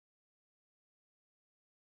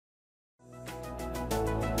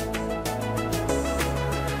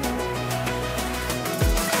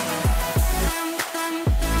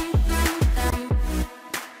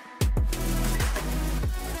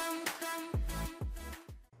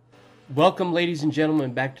Welcome, ladies and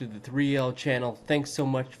gentlemen, back to the 3L channel. Thanks so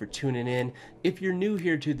much for tuning in. If you're new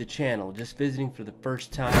here to the channel, just visiting for the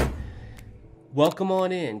first time, welcome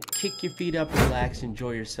on in. Kick your feet up, relax,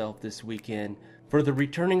 enjoy yourself this weekend. For the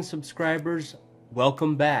returning subscribers,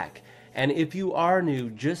 welcome back. And if you are new,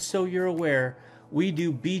 just so you're aware, we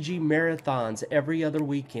do BG marathons every other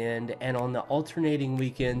weekend, and on the alternating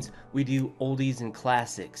weekends, we do oldies and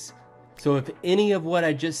classics. So if any of what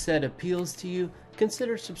I just said appeals to you,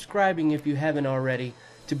 consider subscribing if you haven't already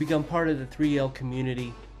to become part of the 3L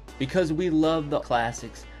community, because we love the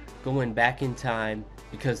classics, going back in time,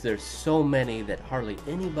 because there's so many that hardly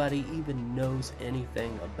anybody even knows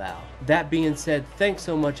anything about. That being said, thanks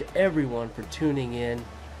so much everyone for tuning in.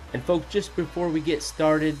 And folks, just before we get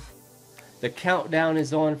started, the countdown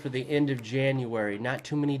is on for the end of January. Not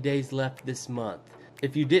too many days left this month.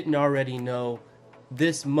 If you didn't already know,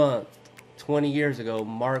 this month, 20 years ago,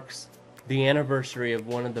 marks the anniversary of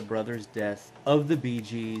one of the brothers' deaths of the Bee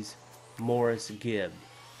Gees, Maurice Gibb.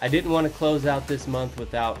 I didn't want to close out this month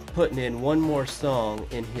without putting in one more song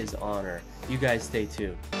in his honor. You guys stay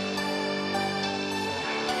tuned.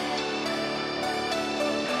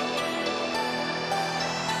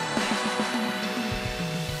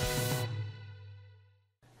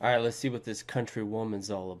 Alright, let's see what this country woman's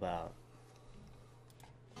all about.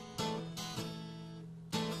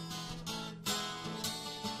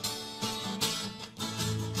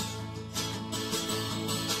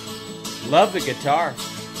 Love the guitar.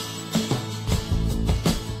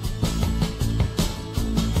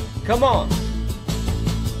 Come on.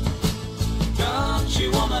 Country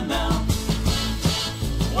woman now,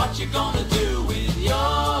 what you gonna do with your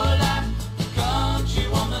life? Country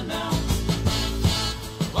woman now,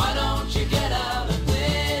 why don't you get out of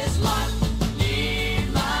this life? Leave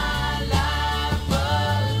my life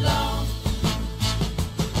alone.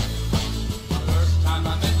 The first time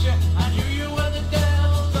I met you, I knew you were the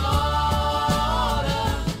devil's daughter.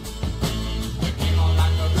 You came on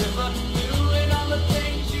like a river, doing all the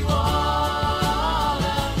things you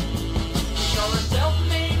oughta. You're a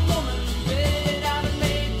self-made woman, made out of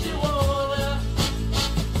made to order.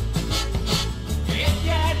 If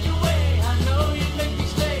you had your way, I know you'd make me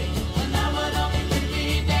stay, and that would only bring me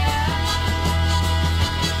down.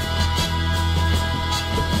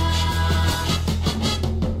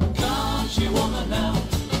 Country woman now,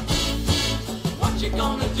 what you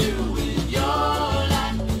gonna do with your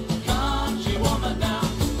life? Country woman now,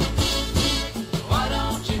 why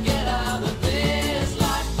don't you get out of this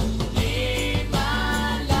life? Leave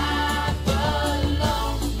my life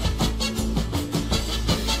alone.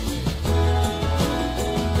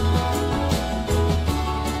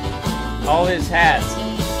 All his hats.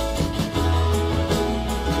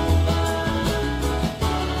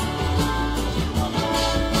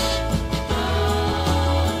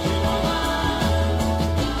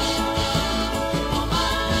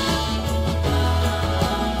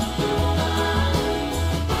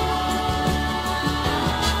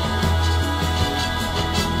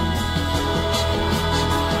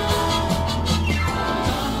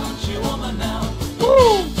 Country woman now,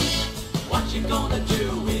 Woo! what you gonna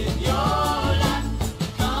do with your life?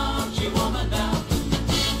 Country woman now,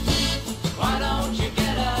 why don't you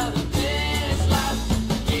get out of this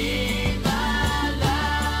life? Leave my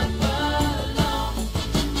life alone.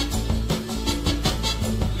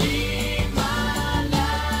 Leave my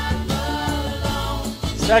life alone.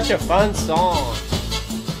 Such a fun song.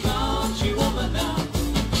 Country woman now,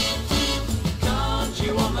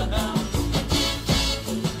 country woman now,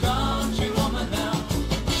 country woman now,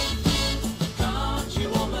 country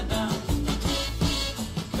woman now,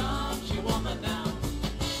 country woman now,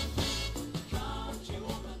 country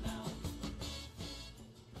woman now.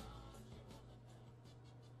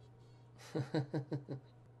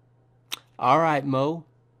 All right, Mo.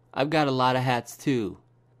 I've got a lot of hats too.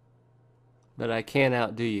 But I can't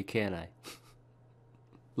outdo you, can I?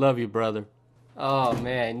 Love you, brother. Oh,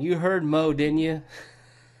 man. You heard Mo, didn't you?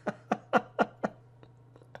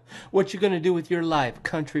 What you gonna do with your life,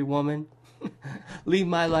 country woman? Leave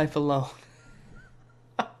my life alone.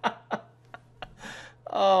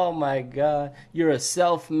 Oh, my God. You're a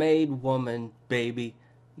self-made woman, baby.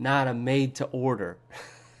 Not a maid to order.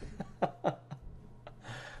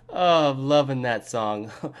 Oh, I'm loving that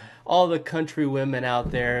song. All the country women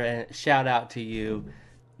out there, and shout out to you.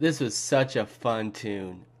 This was such a fun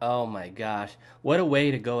tune. Oh my gosh. What a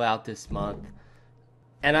way to go out this month.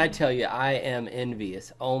 And I tell you, I am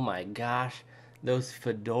envious. Oh my gosh. Those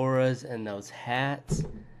fedoras and those hats.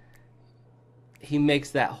 He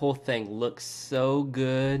makes that whole thing look so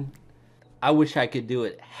good. I wish I could do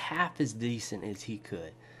it half as decent as he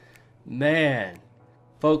could. Man.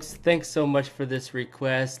 Folks, thanks so much for this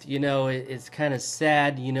request. You know, it's kind of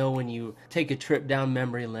sad, you know, when you take a trip down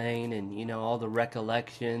memory lane and, you know, all the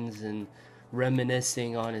recollections and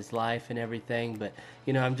reminiscing on his life and everything. But,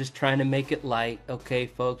 you know, I'm just trying to make it light, okay,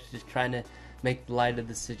 folks? Just trying to make light of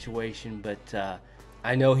the situation. But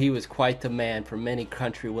I know he was quite the man for many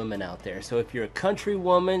country women out there. So if you're a country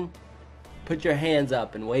woman, put your hands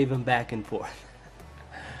up and wave them back and forth.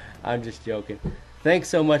 I'm just joking. Thanks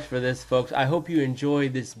so much for this, folks. I hope you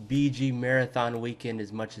enjoyed this BG marathon weekend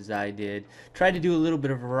as much as I did. Tried to do a little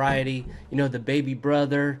bit of variety, you know, the baby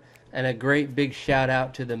brother, and a great big shout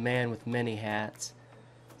out to the man with many hats.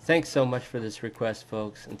 Thanks so much for this request,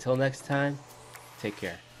 folks. Until next time, take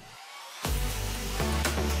care.